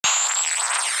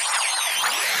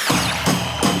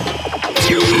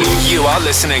You are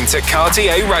listening to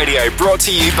Cartier Radio, brought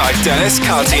to you by Dennis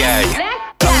Cartier.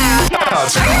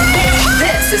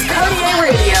 This is Cartier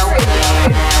Radio.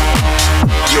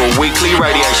 Your weekly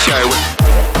radio show.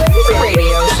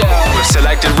 With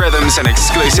selected rhythms and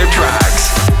exclusive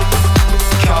tracks.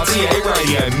 Cartier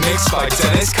Radio, mixed by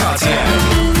Dennis Cartier.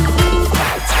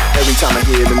 Every time I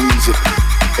hear the music,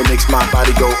 it makes my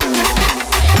body go ooh.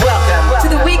 Welcome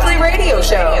to the weekly radio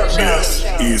show. This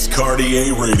is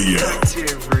Cartier Radio.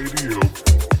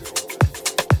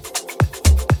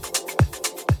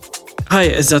 Hi,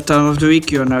 it's that time of the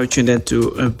week. You are now tuned into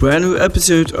a brand new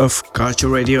episode of Cartier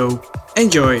Radio.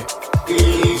 Enjoy.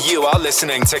 You are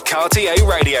listening to Cartier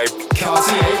Radio.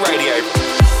 Cartier Radio.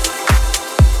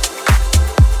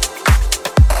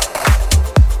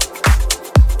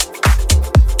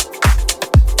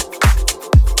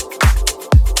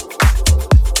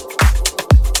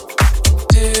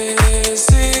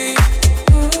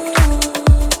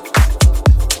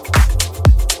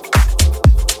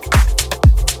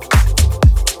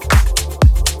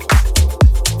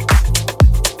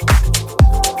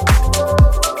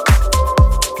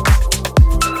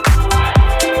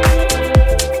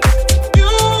 You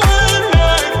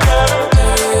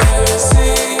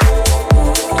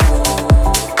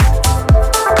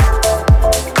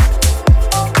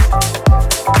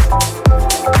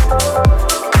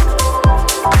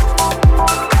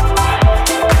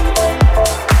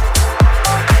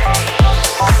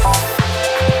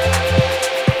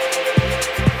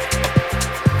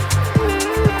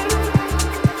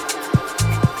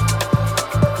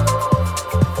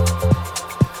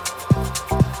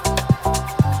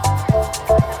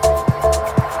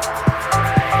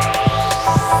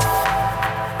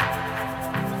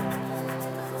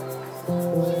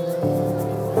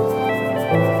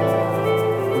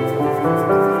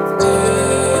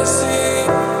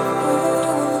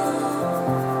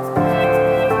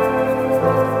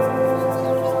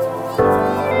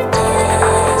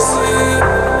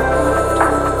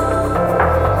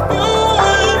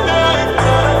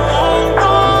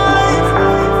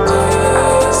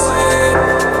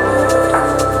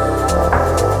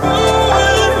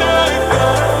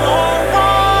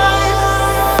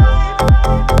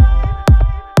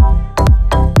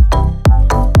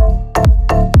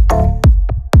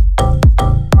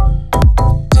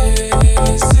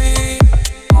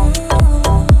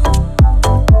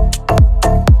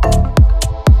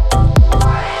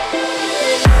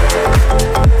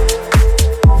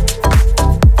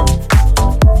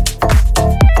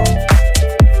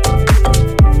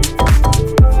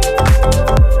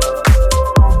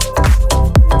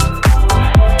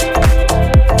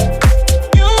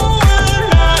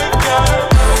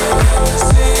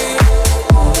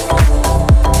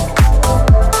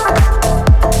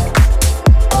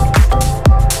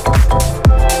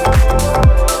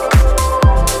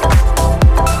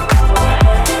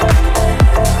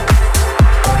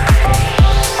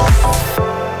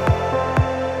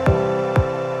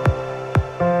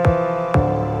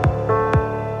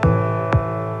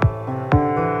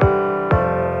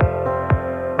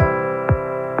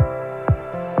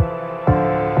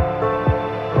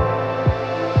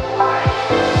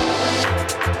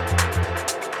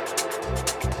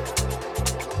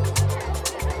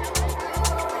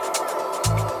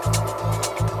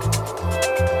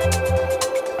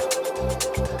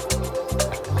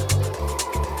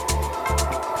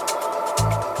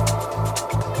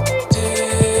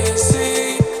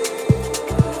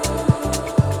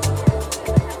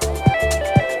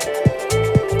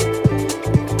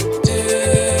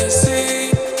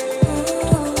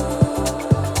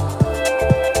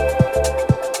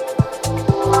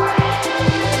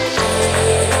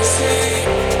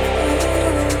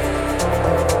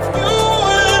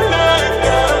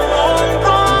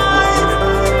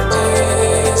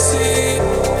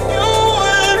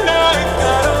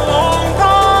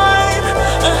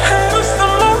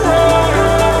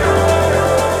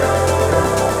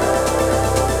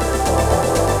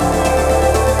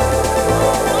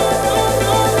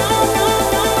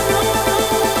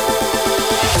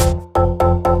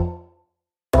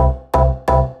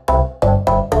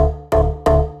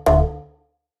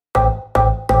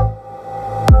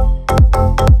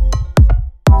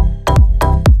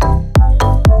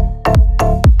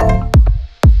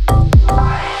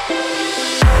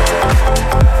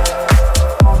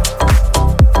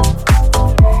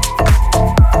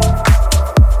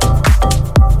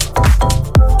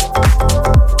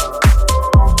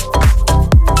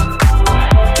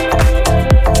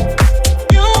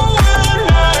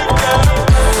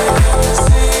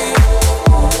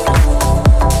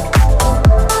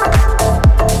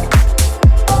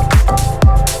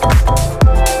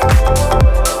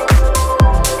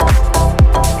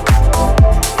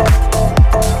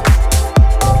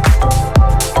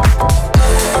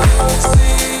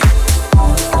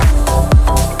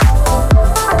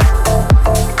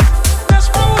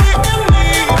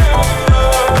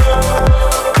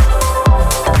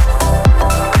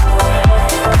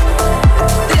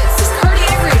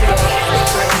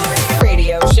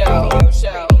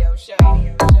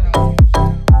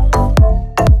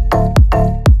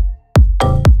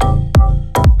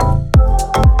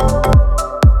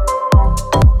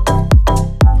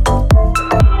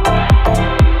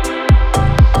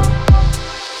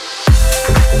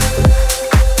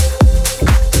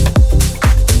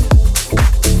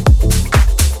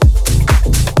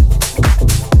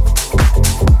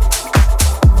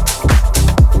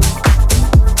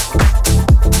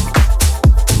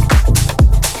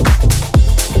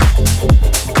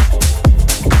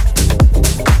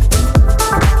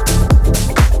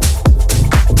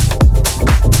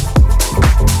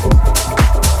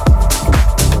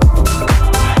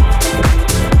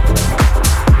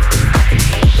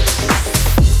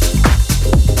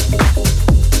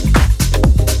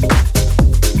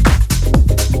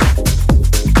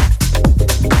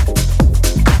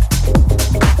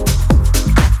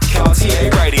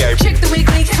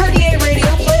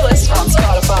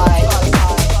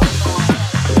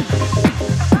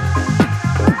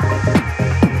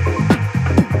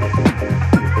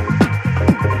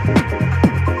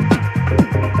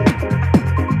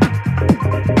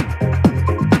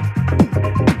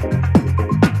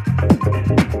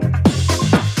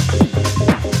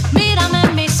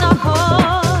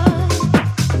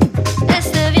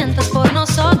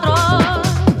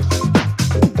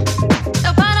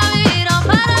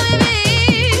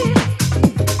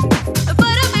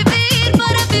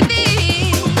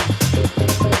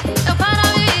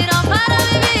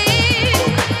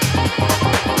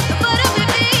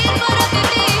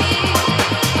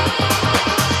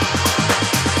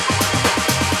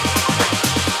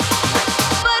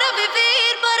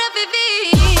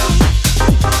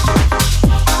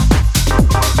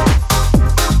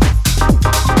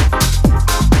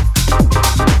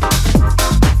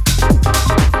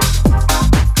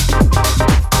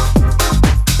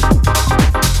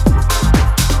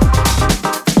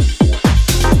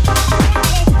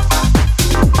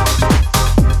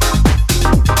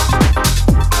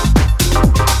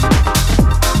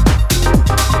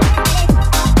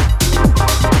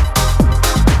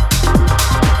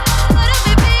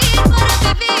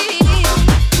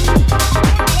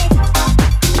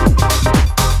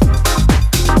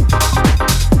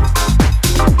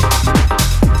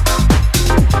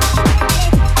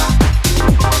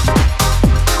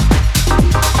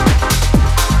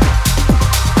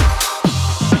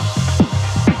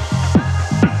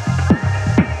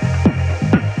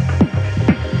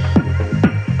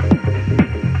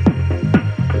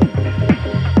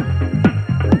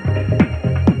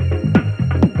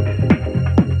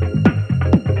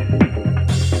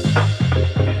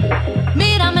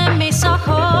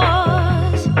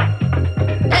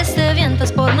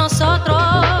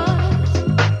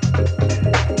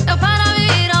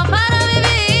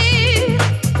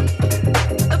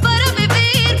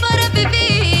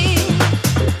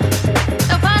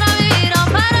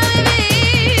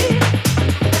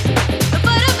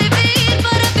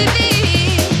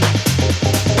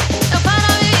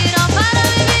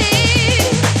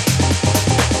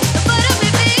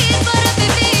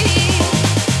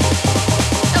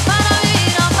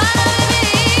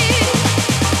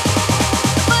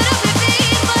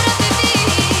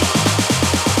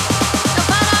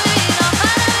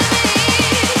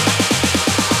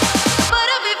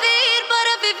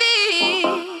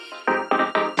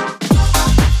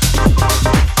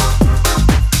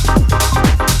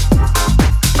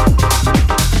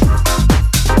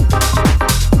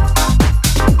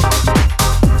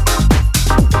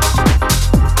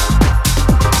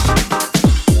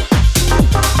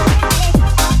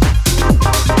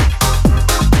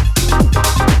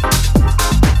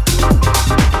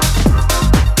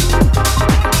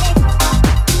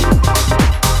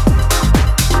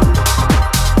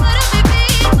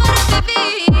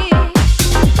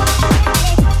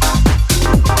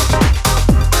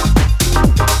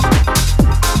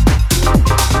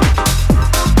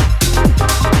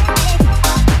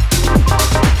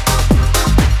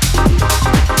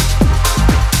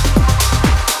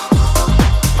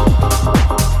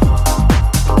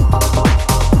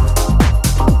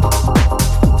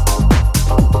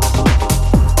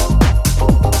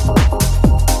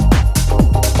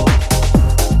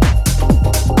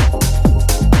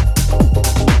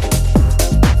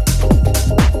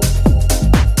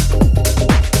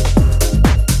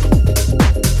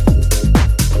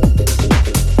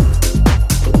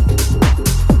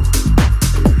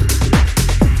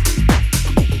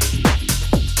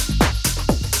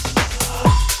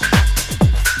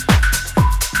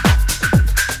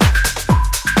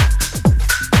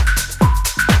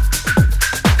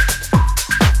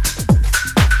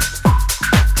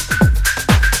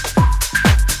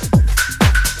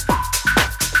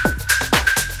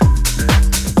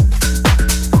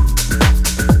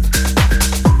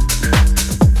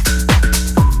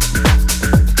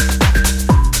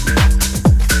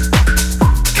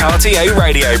Cartier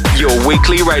Radio, your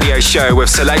weekly radio show with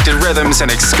selected rhythms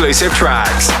and exclusive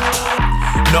tracks.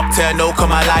 Nocturnal, come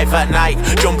alive at night.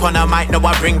 Jump on a mic, now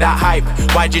I bring that hype.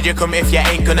 Why did you come if you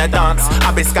ain't gonna dance?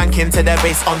 I've been skanking to the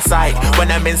bass on site.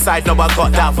 When I'm inside, now I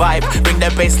got that vibe. Bring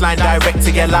the bass line direct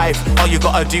to your life. All you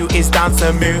gotta do is dance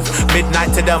and move.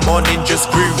 Midnight to the morning, just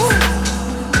groove.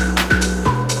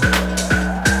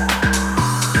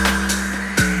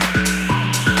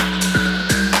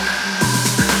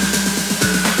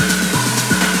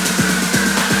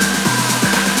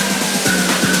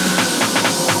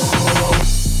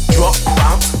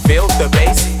 Feel the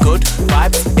bass, good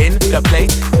vibes in the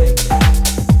place.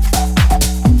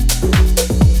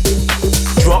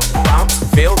 Drop, bounce,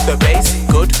 feel the bass,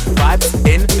 good vibes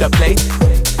in the place.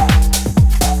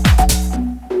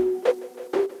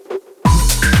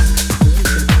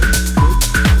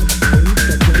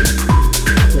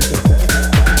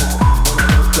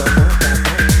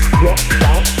 Drop,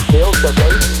 bounce, feel the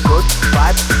bass, good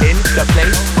vibes in the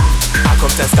place. I come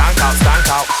to stank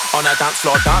out on a dance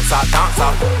floor, dance out, dance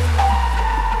out.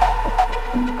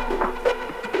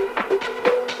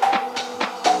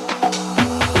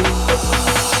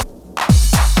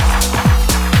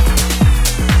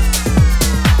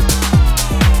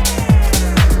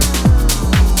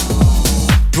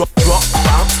 Drop,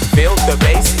 bounce, feel the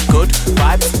bass, good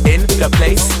vibes in the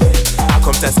place. I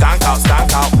come to stank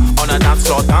out on a dance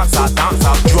floor, dance out, dance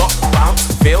out. Drop, bounce,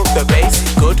 feel the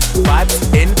bass, good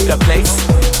vibes in the place.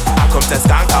 I come to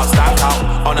stank out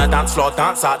on a dance floor,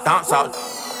 dance out, dance out.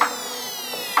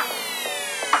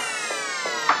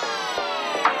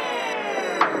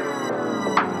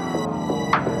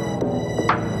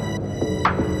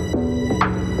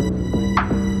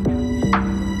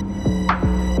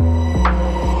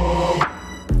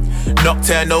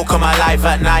 Nocturnal, come alive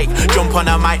at night. Jump on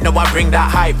a mic, now I bring that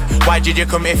hype. Why did you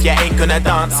come if you ain't gonna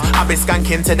dance? I've been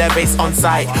skanking to the bass on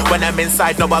site. When I'm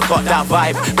inside, now I got that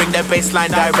vibe. Bring the bass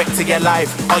line direct to your life.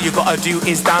 All you gotta do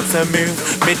is dance and move.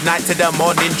 Midnight to the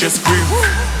morning, just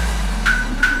groove.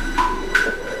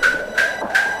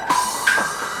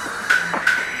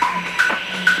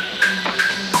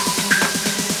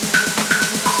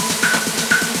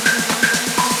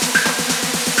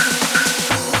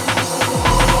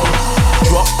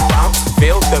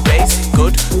 Feel the bass,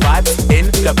 good vibes in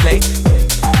the place.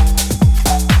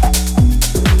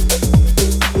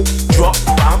 Drop,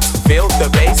 bounce, feel the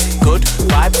bass, good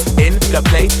vibes in the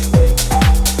place.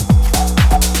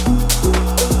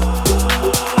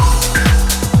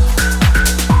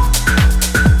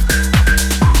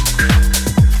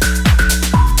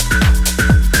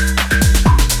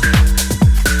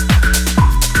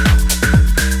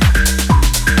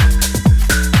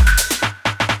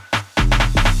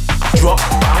 Drop,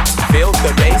 bounce, feel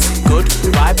the bass, good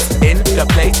vibes in the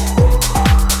place.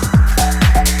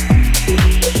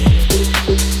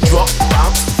 Drop,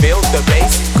 bounce, feel the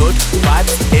bass, good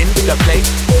vibes in the place.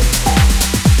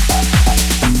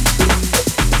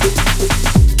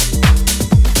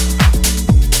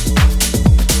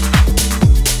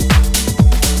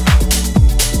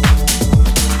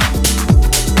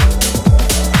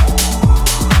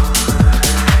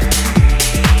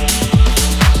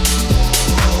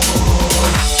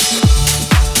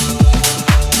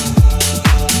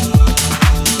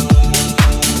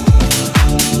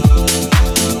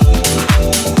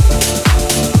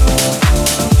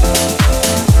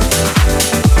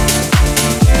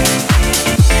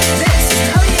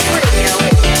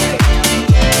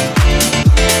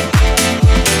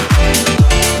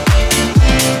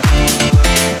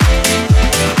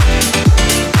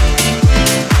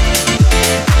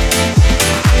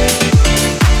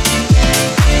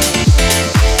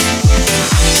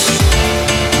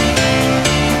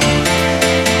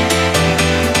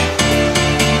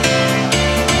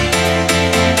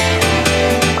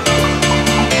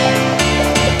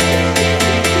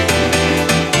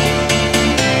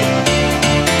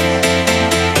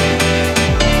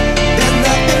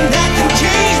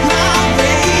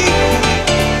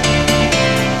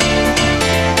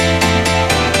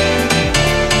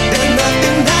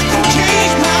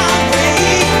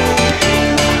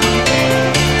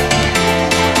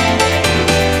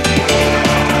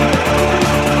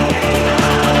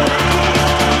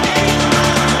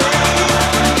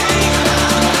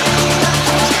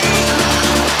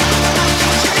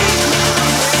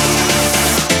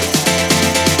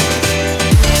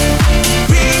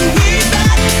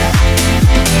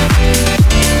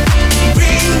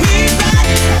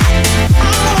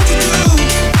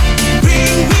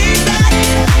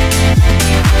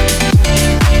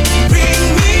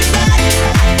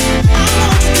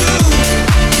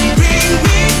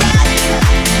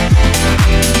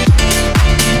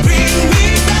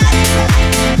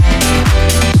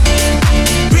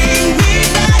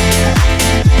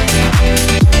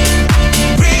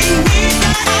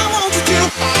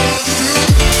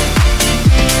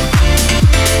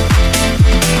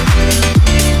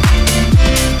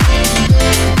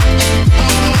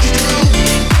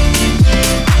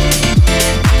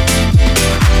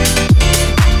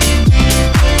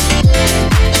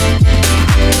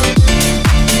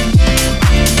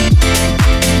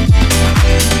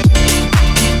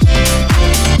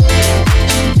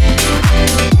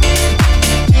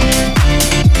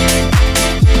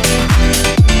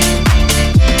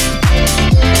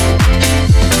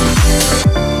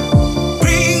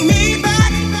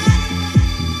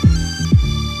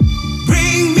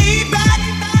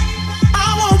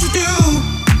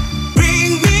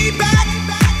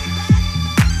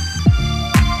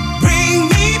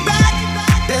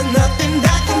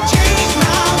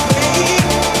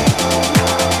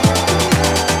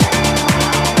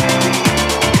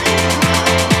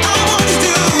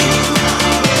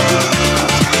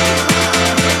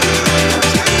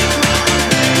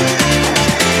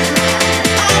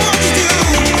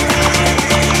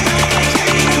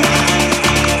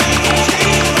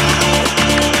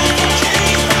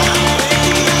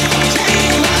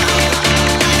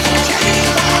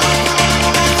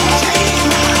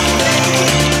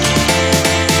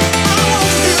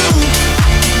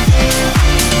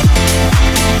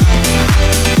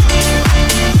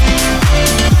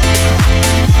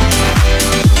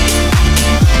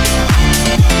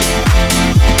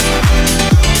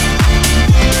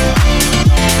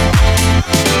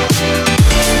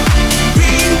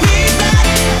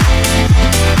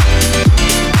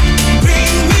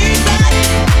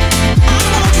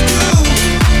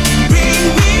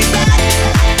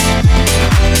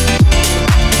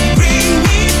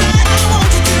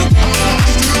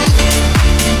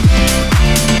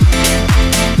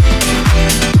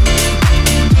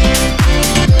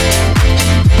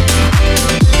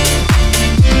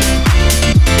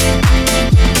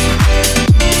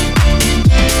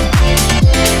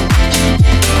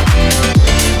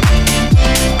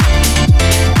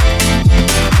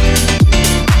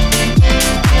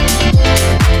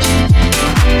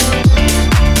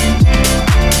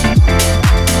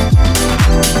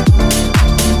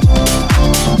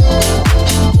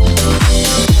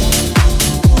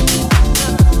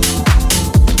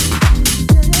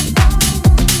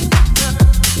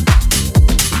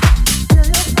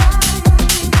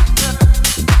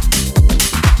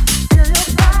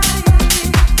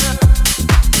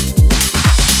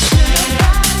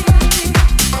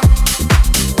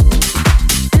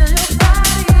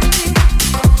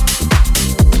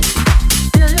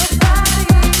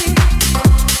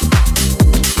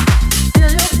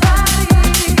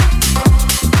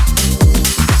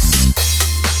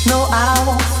 No, I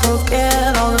won't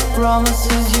forget all the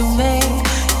promises you made.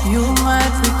 You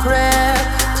might regret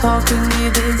talking me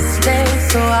this day,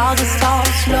 so I'll just start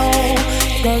slow.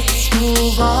 Let's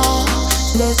move on,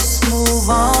 let's move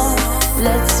on,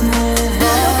 let's move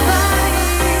on.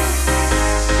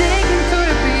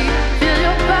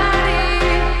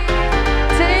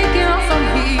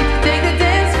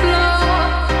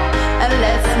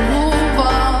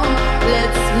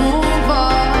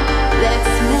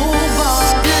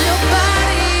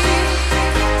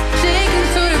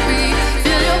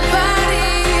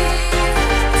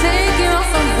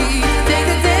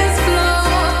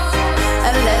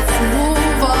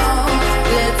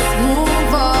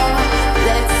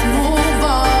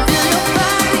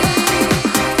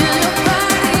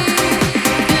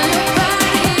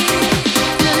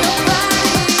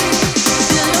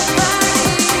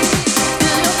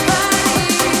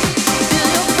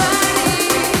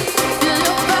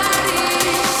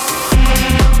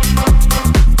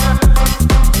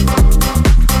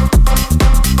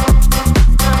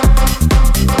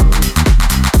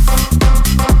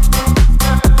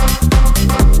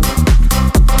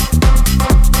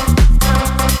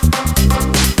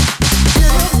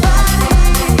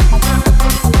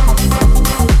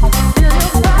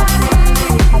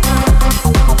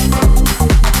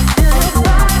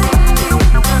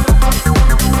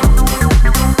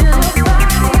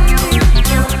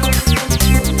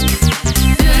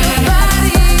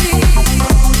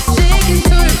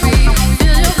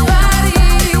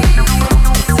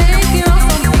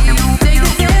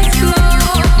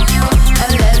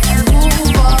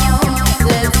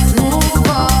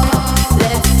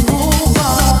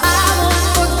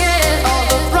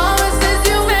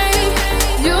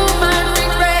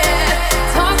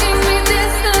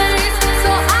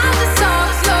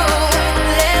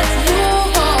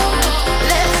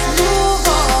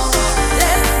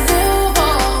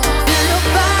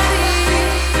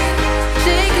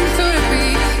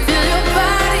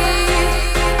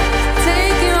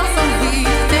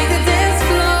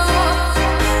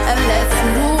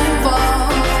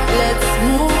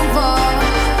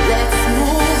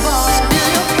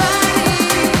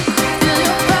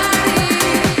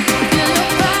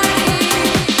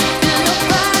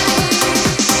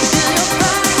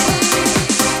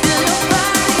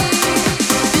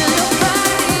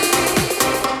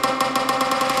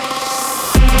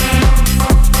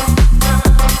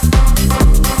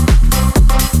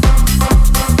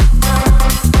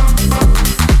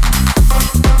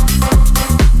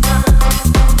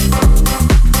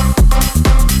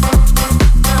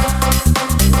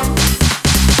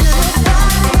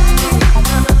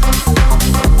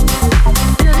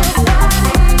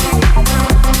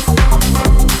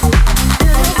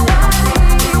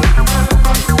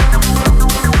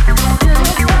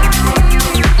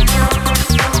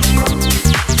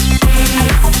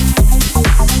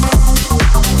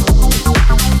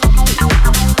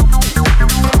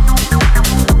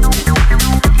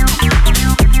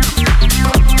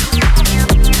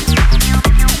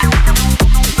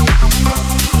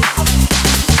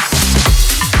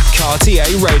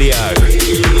 Radio.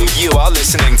 You are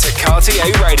listening to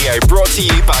Cartier Radio, brought to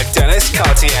you by Dennis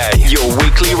Cartier, your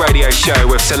weekly radio show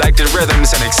with selected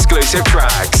rhythms and exclusive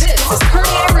tracks. This is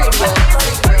Cartier Radio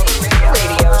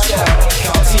Show.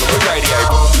 Cartier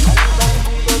Radio.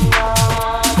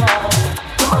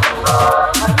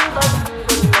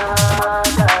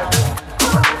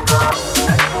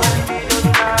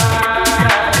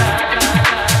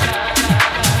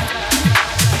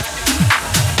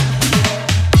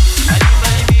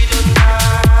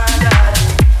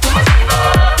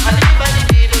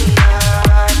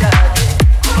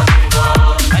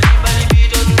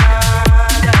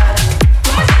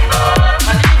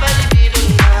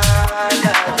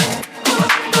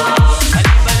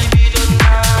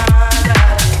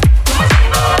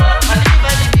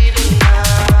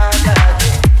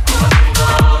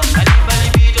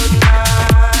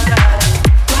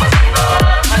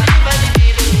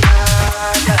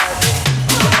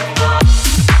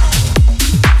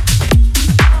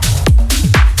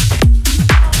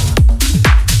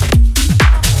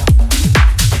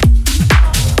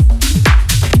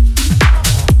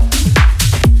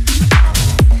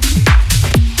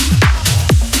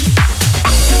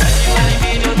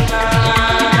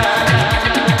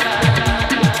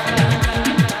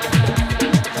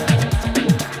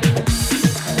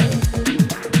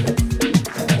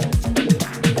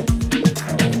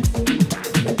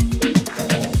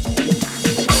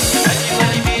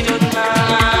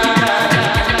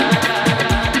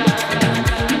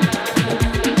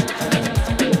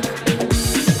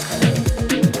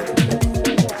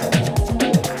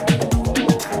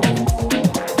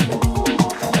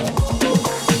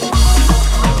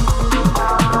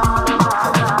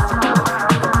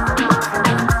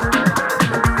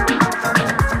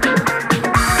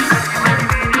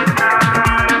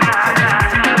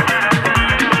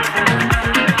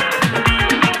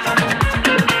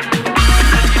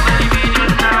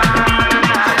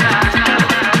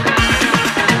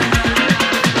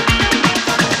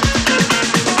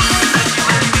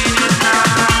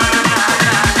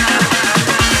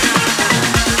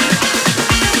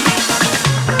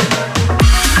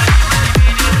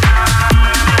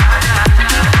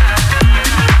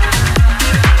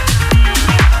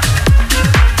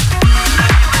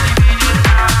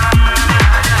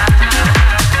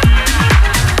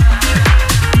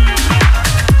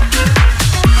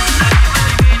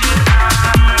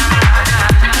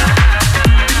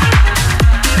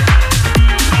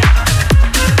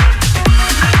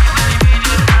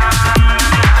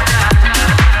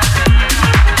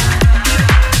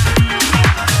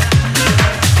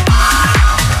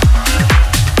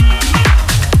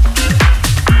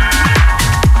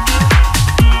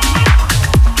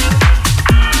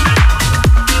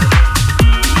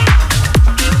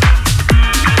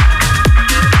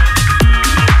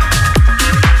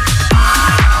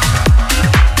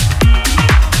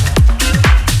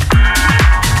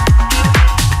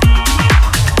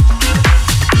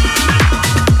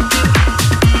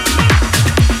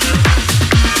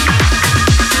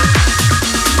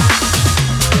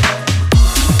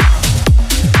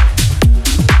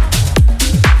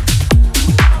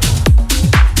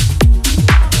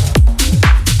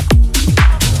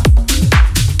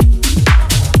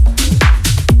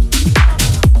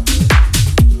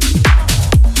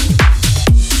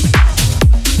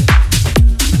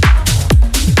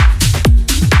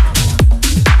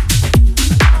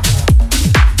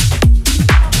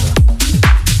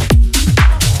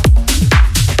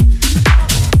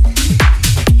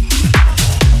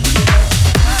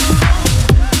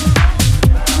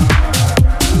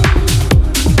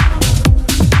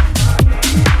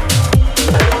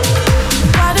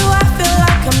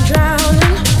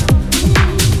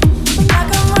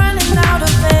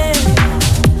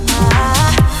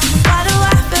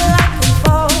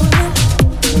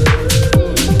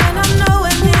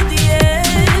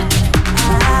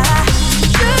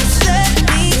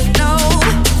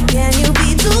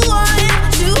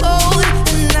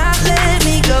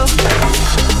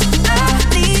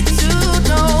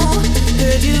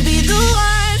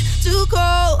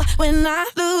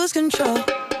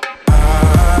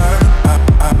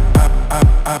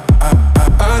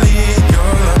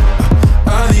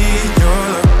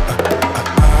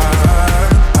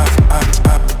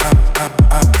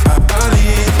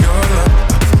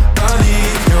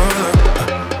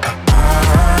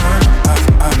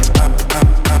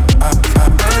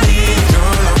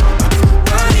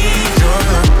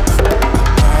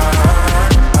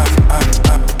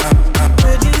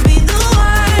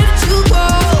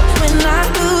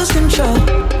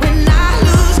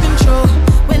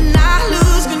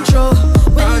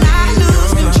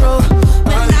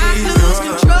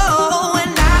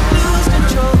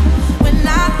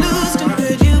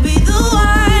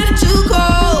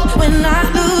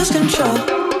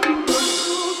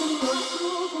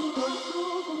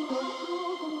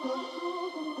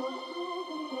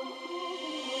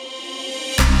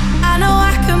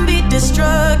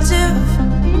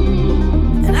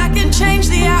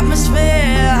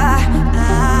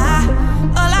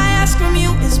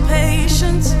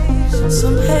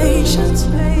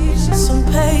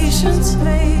 patience.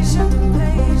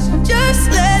 Just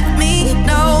let me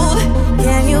know.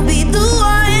 Can you be the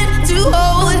one to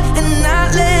hold and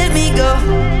not let me go?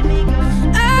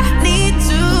 I need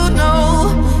to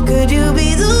know. Could you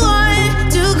be the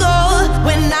one to go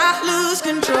when I lose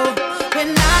control?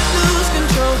 When I lose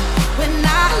control. When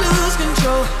I lose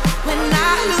control. When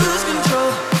I lose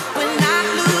control. When I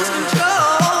lose control.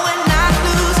 When I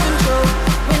lose control.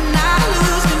 When I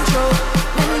lose control.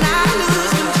 When I lose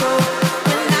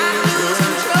control. When I lose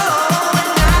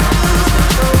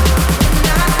control. When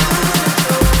I lose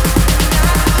control. When I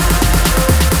lose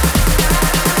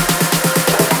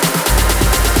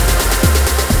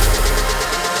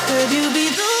control. Could you be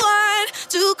the one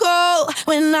to call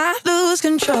when I lose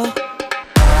control?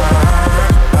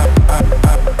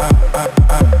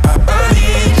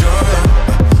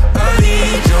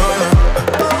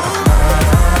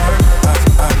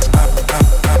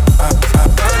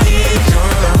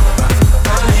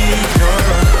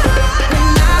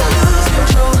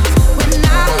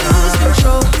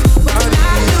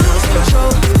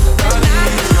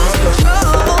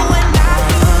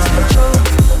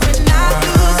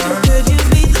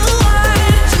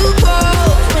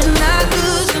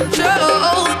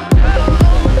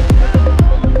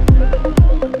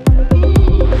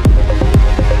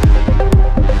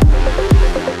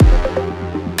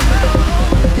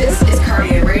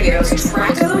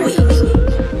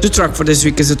 The track for this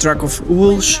week is a track of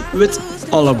Walsh with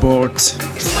All Aboard.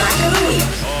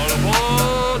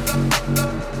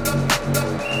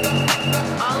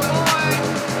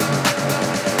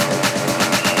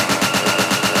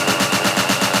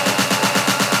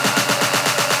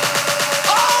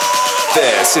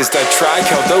 This is the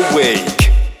track of the week.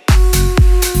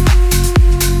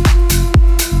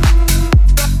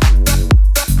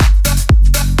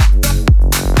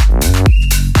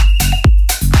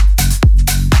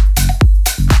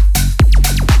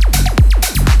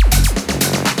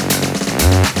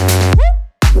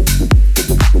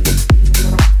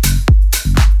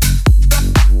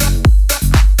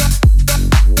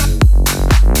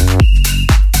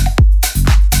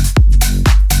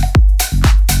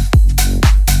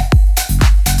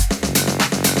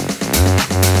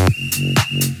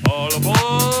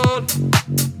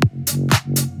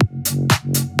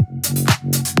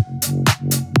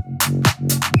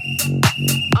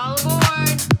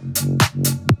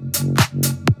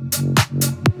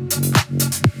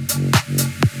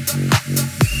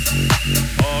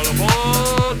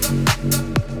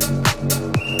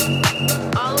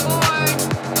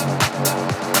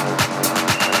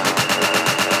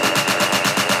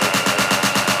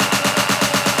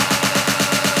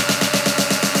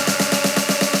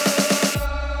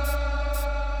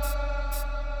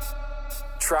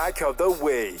 Track of the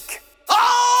week.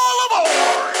 All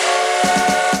aboard!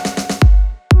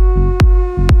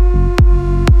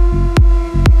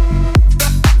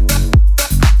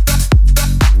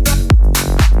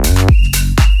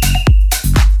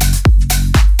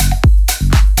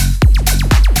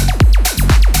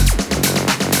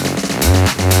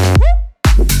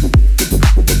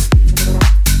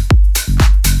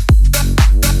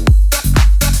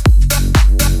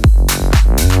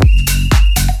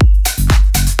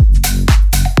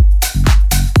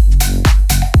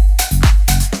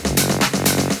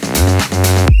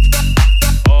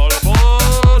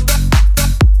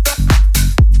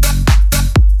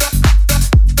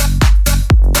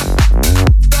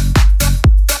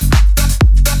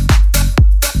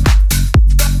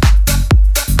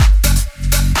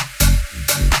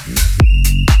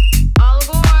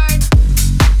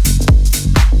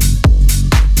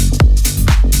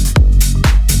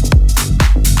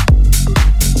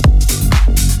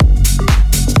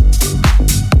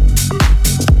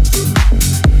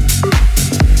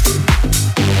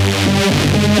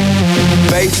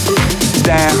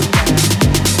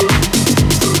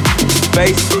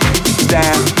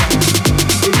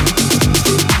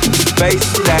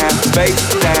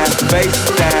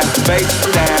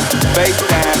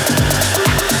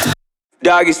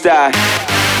 Doggy style.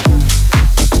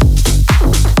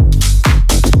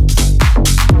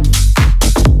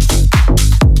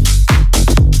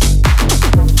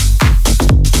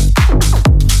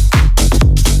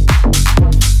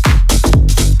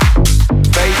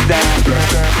 Bass, down.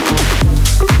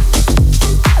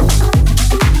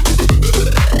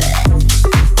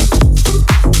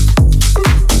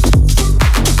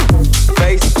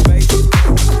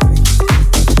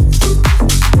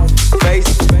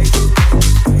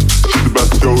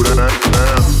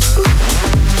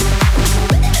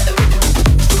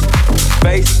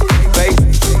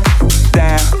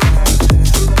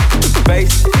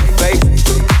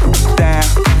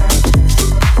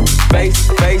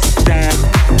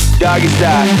 Doggy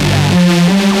style.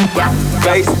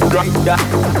 Face drop down.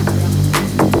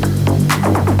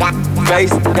 Face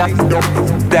down.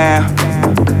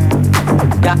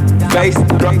 Face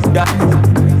drop down.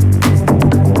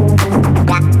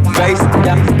 Face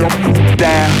down.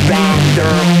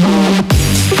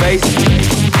 Face.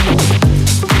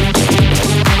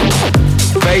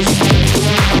 Face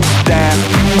down.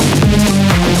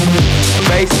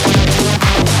 Face.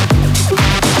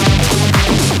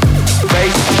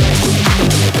 Face.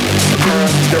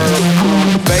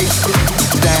 Face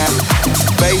down.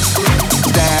 Face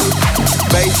down.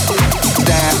 Face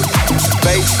down.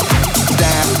 Face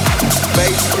down.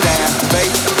 Face down.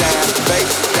 Face down.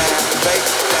 Face down. Face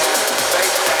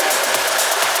down.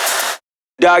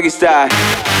 Doggy style.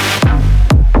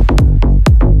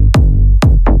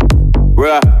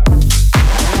 Bruh.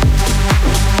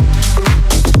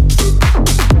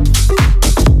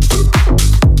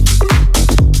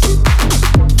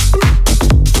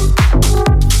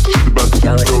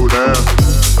 Go down.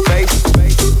 Face.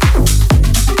 Face.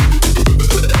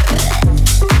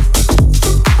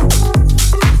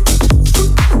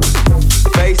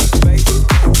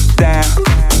 Down.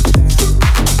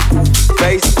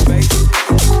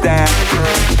 Face.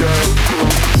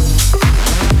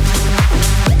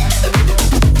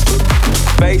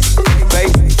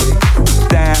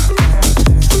 Down. Face. Face. Down.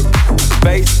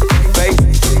 Face. Face.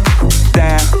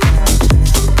 Down.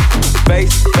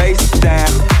 Face. Face.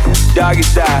 Down. Doggy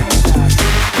style.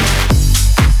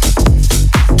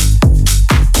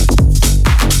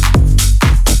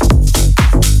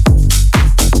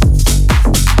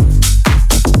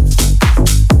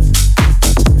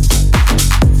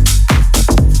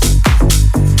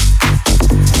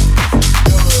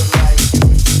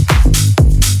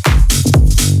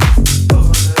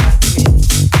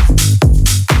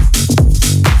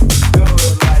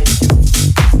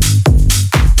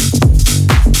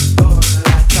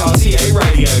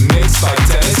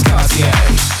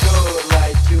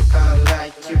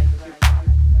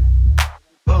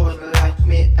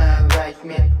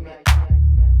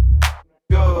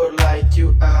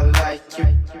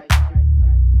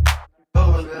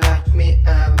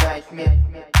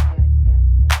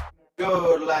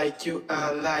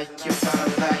 I like you.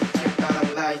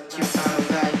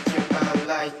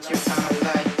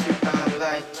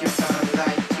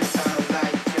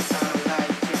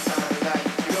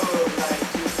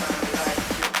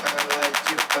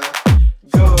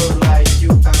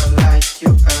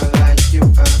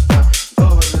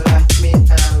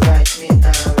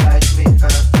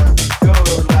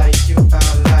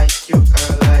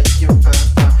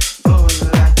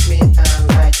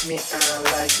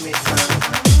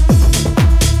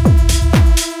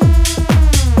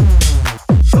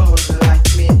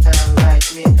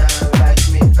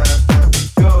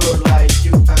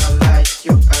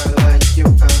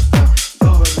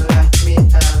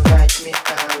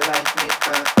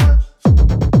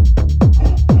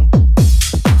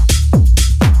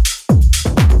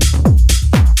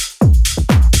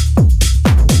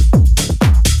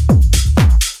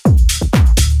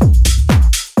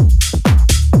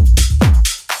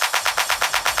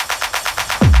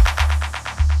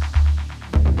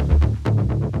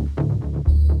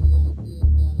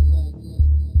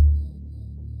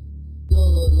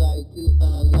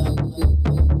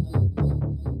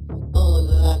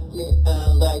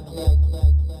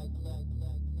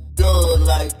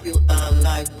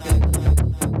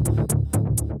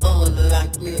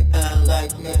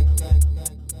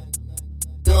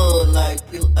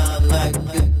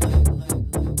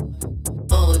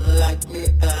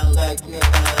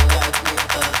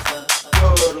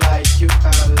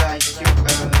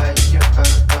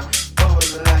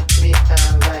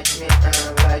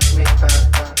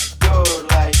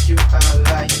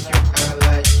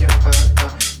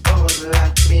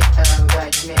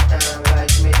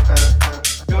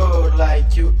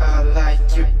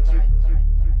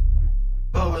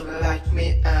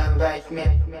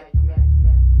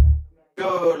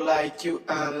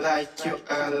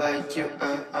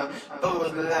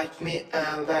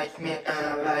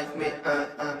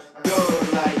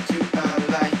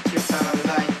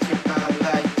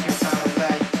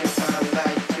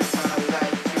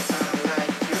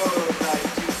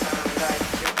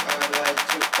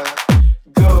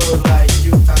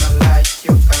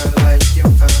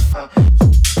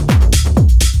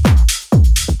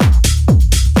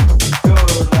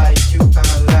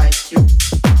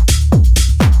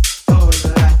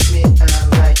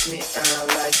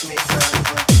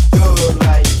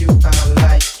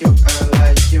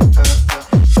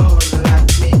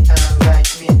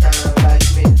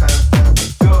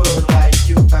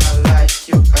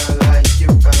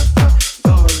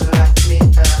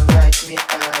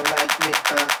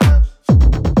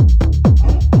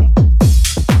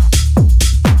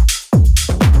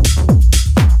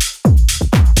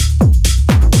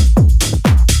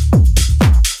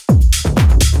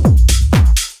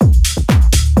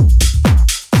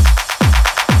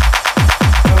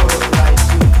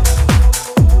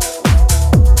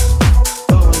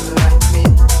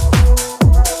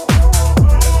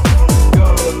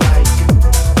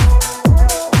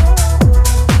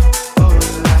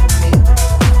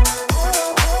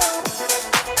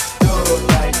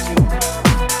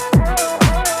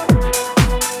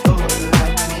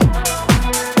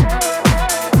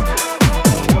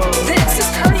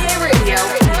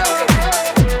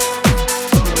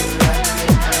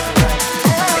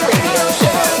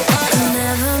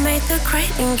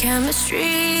 certain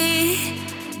chemistry,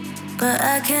 but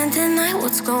I can't deny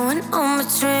what's going on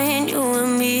between you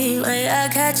and me. Way I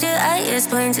catch your eye, it's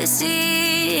plain to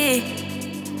see.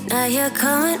 Now you're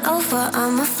coming over,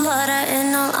 I'm a flutter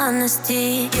in all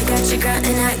honesty. You got your girl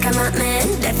and I got my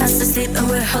man. They're fast asleep and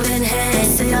we're holding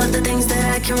hands. Say all the things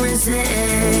that I can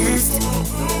resist.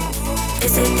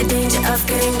 Is it the danger of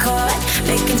getting caught?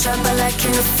 Making trouble I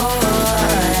can't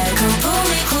afford. Come pull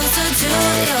me closer to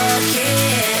your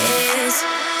kiss.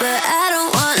 But I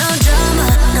don't want no drama,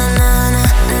 nah, nah, nah,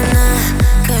 nah,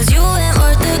 nah. Cause you ain't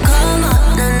worth the karma,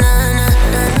 nah, nah, nah,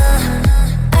 nah, nah.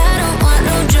 I don't want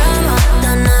no drama,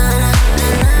 nah, nah, nah,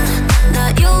 nah, nah. Nah,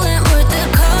 you ain't worth the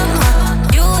karma,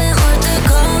 you ain't worth the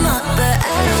karma. But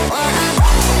I don't want no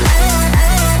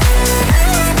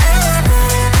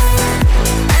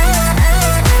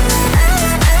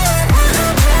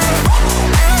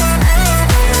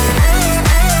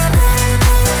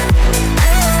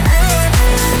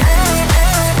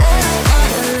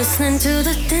to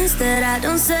the things that I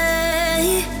don't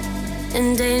say.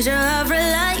 In danger of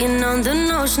relying on the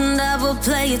notion that we'll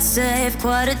play it safe.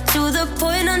 Quarter to the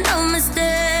point, no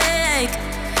mistake.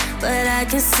 But I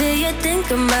can see you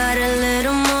thinking about a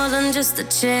little more than just a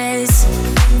chase.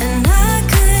 And I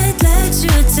could let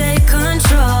you take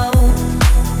control.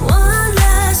 One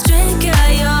last drink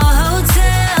at your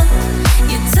hotel.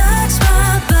 You touch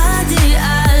my body,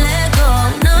 I let go.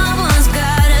 No one's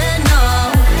gotta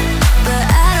know. But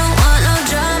I don't want no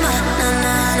drama, nah,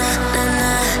 nah, nah, nah,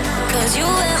 nah. Cause you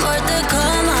ain't worth the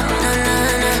karma, nah, nah,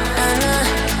 nah, nah, nah.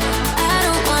 I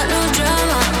don't want no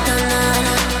drama, nah, nah,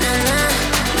 nah, nah, nah.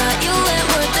 Nah, you ain't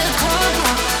worth the karma,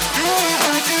 you ain't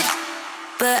worth it.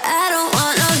 But I don't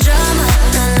want no drama,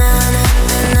 nah, nah, nah,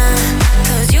 nah, nah.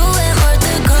 Cause you ain't worth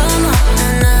the karma,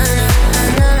 nah, nah, nah, nah,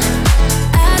 nah.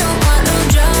 I don't want no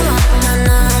drama, nah,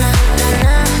 nah, nah, nah,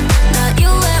 nah. Nah,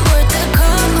 you ain't worth the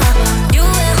karma, you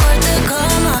ain't worth the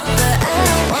karma. But I don't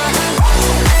want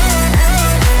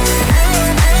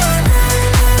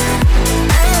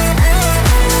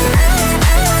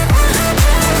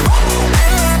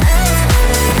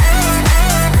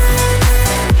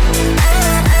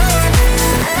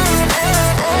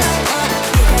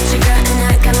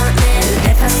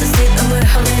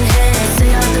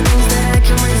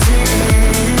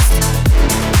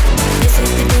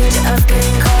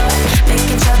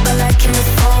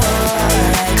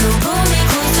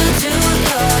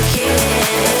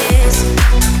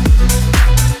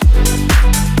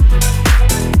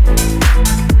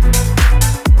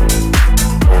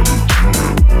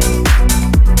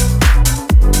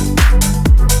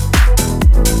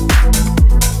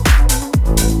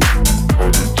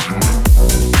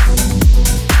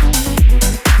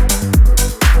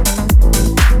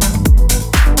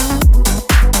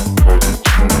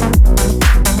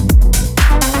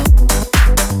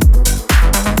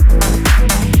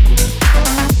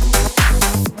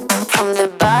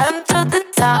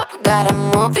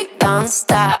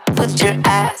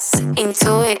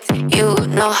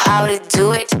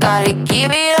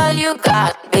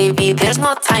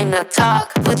no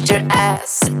talk, put your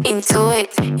ass into it.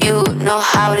 You know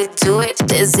how to do it.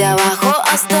 Desde abajo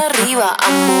hasta arriba, a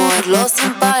moverlo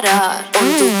sin parar. Pon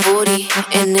tu booty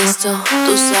en esto,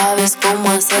 tú sabes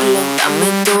cómo hacerlo.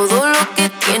 Dame todo lo que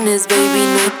tienes, baby,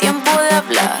 no hay tiempo de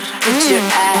hablar. Put your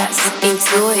ass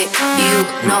into it. You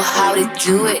know how to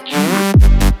do it.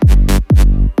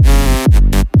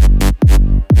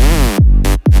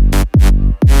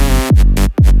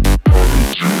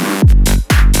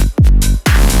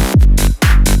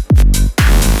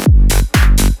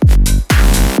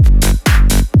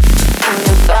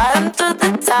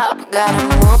 Gotta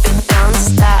move it, don't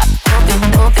stop.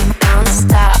 Move it, don't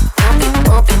stop.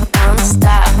 Move it, don't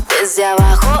stop. Desde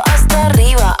abajo hasta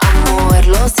arriba, a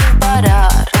moverlo sin parar.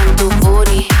 Pon tu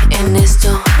booty en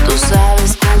esto, tú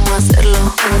sabes cómo hacerlo.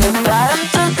 From the bottom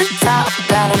to the top,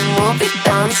 gotta move it,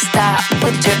 don't stop.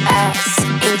 Put your ass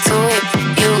into it,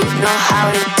 you know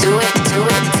how to do it. Do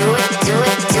it, do it, do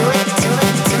it, do it, do it, do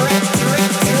it, do it,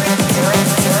 do it, do it,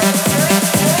 do it,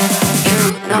 do it. You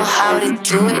know how to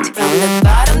do it. From the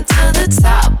bottom to the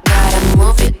top, gotta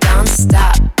move it, don't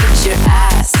stop. Put your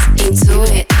ass into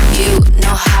it, you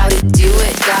know how to do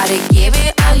it. Gotta give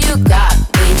it all you got,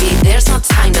 baby, there's no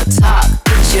time to talk.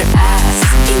 Put your ass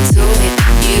into it,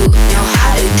 you know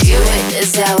how to do it.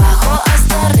 Desde abajo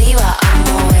hasta arriba, a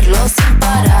moverlo sin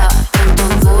parar. Pon tu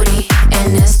booty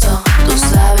en esto, tú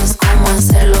sabes cómo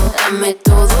hacerlo. Dame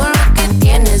todo lo que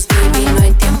tienes, baby, no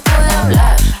hay tiempo de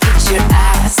hablar. Put your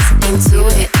ass into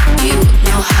it, you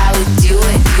know how to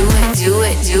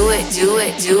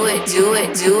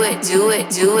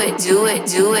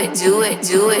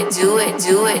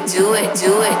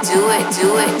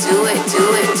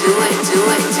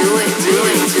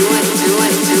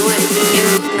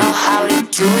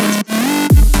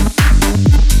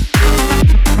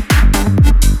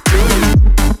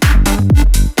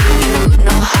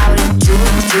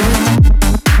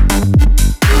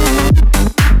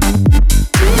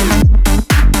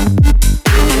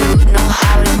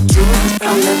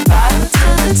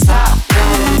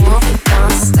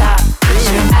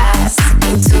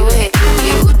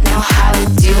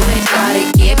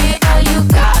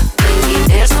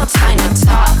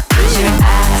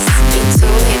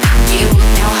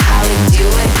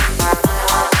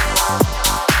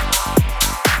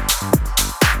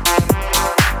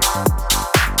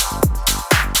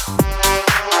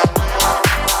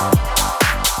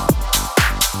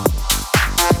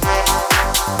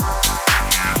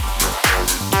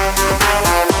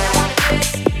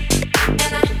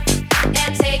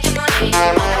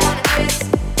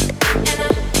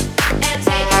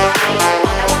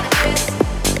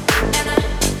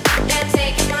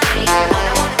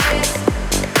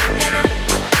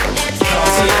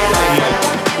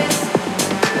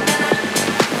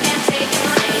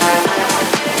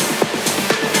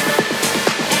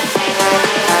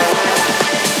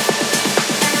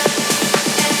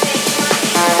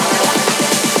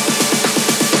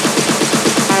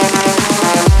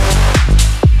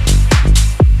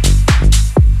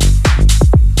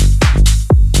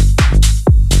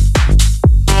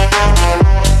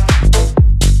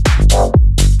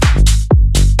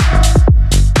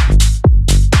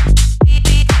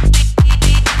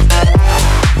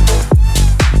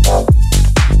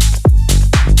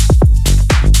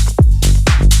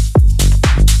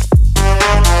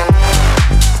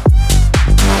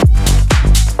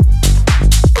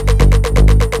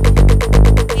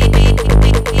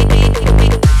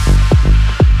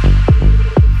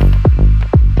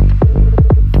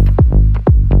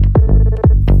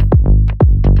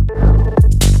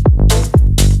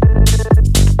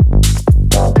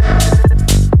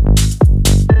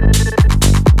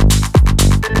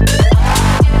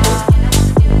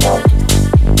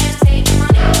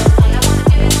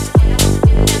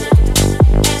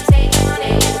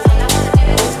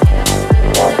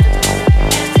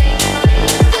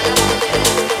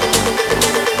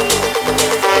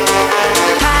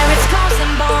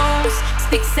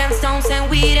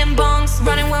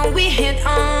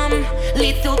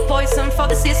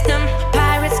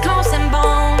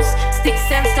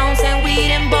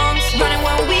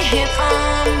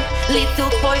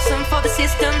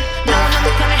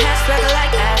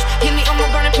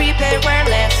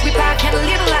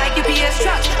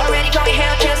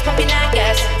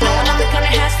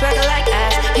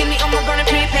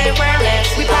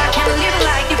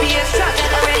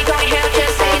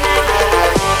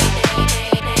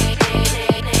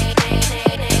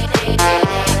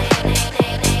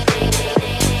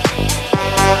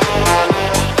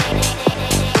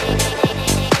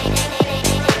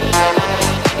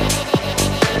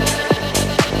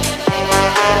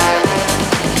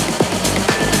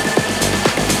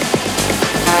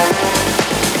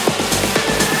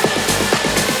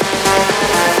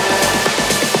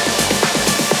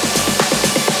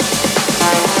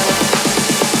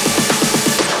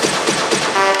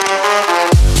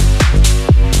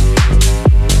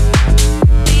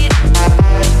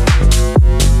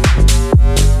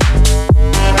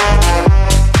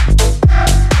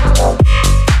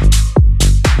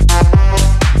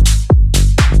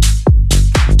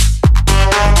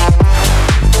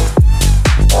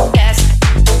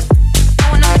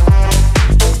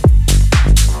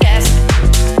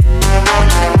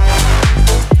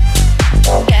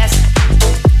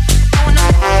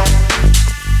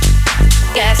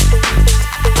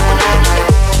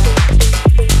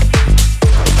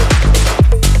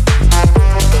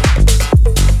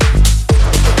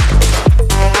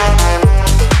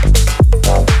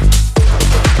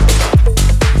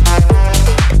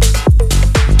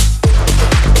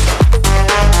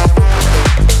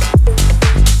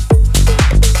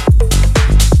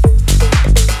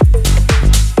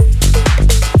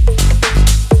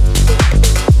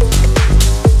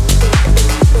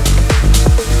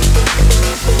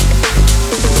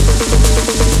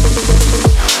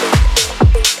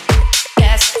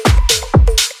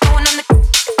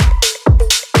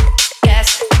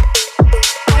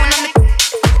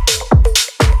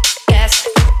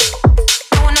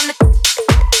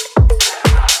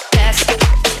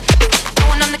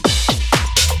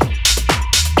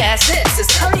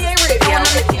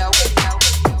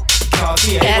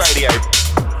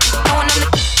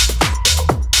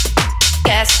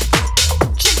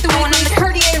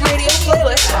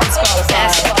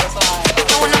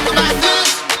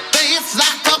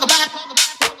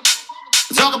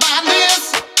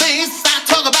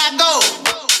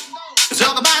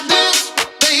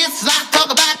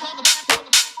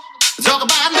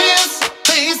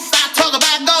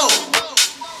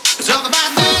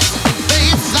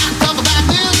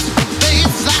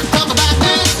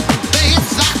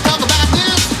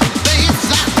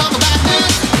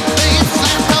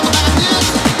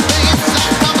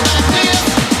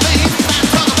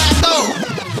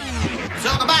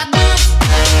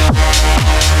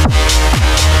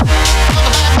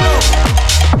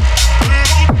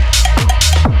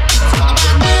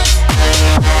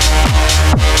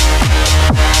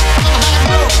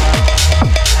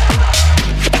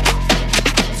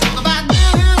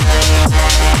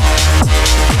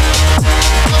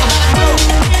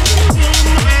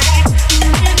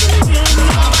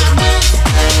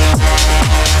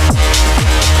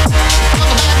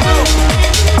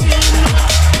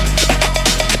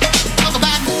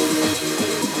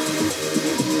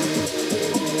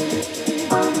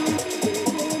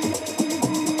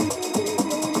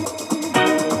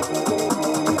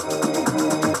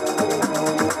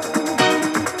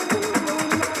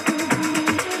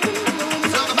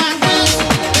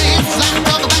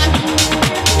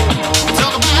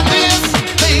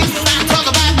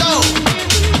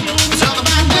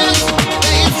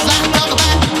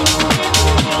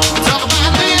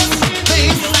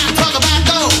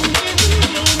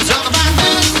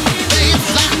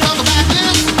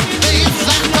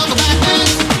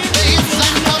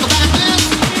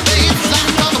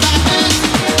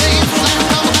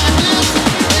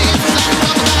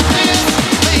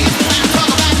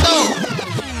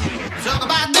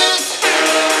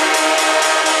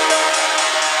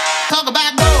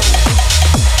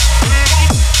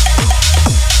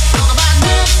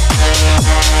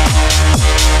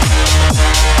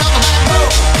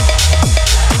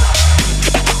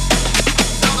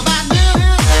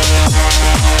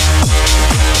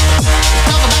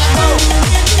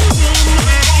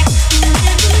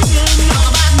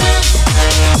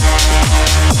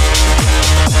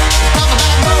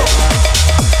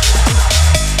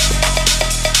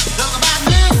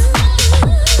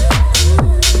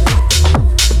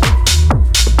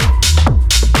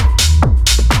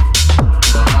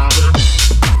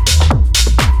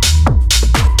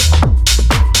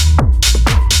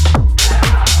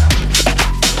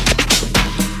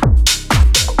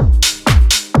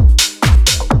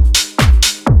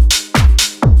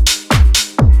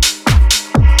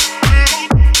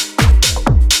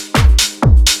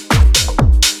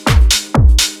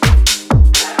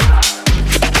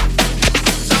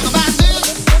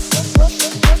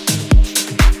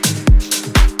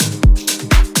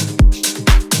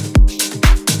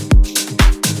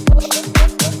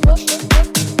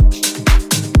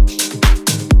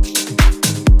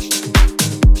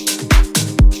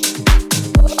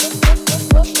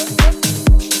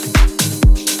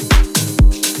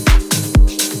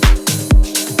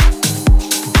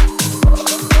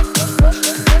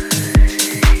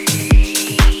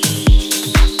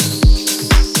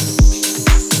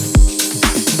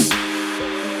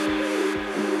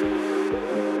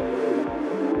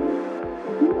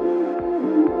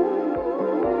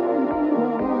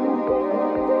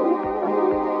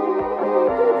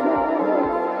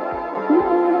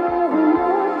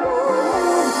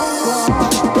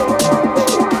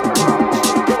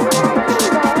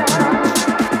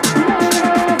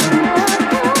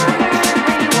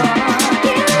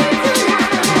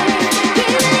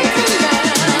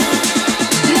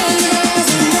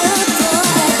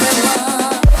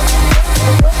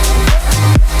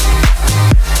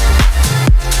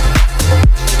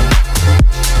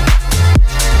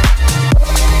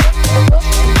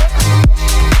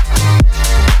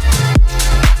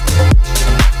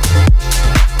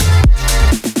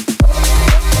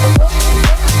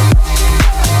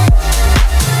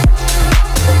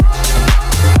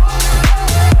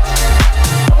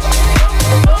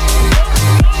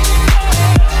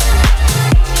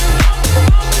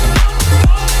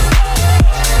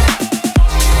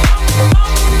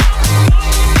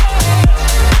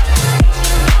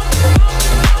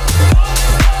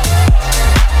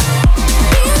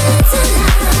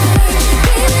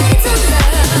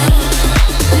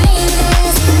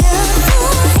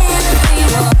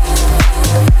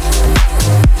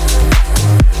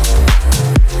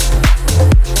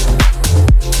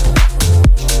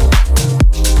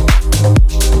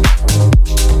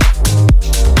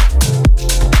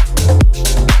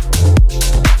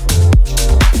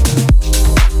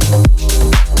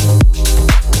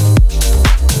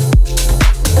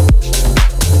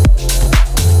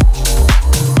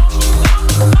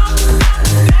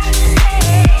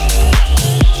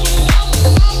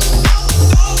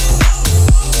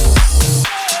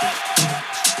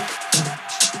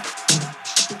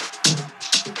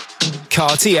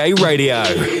Cartier Radio.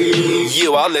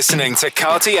 You are listening to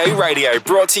Cartier Radio,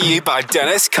 brought to you by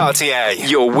Dennis Cartier,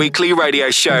 your weekly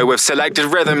radio show with selected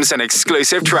rhythms and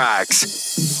exclusive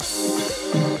tracks.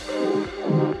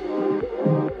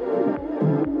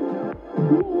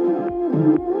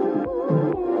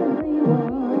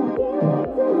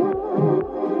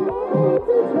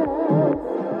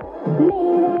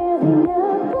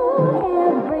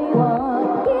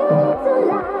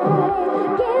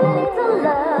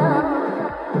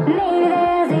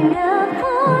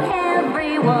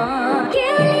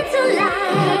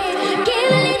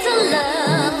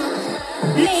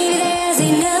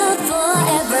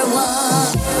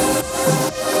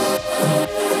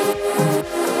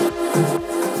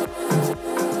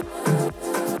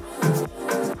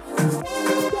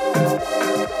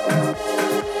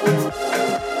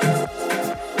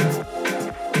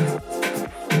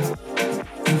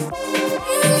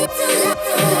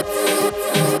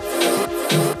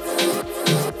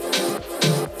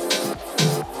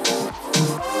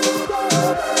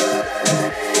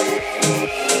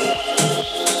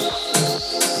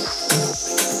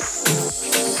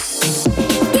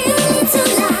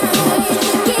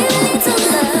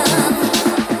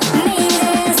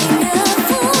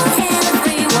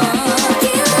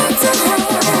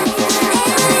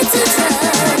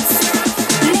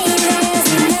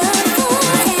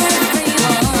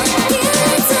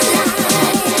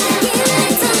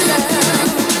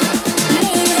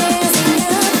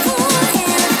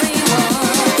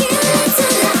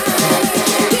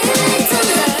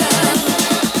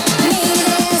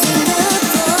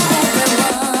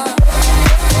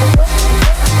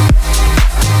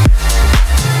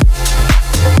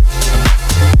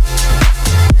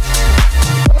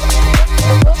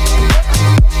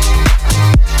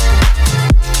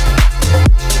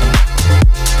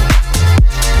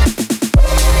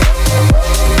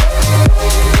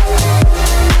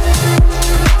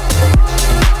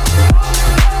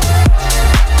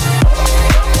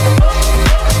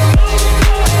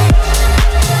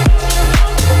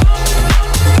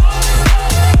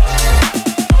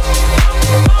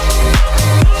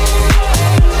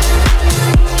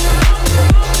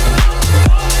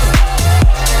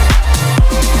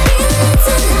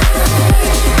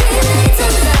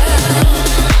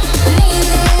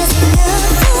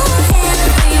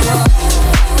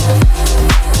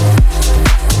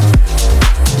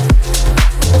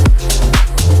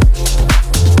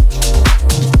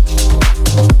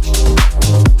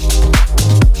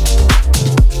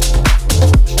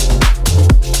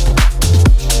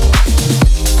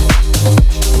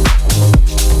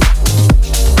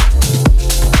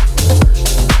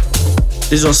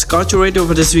 This was Cartier Radio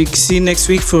for this week. See you next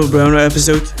week for a brand new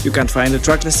episode. You can find the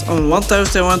tracklist on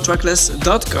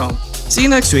 1001tracklist.com. See you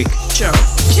next week.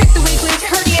 Ciao.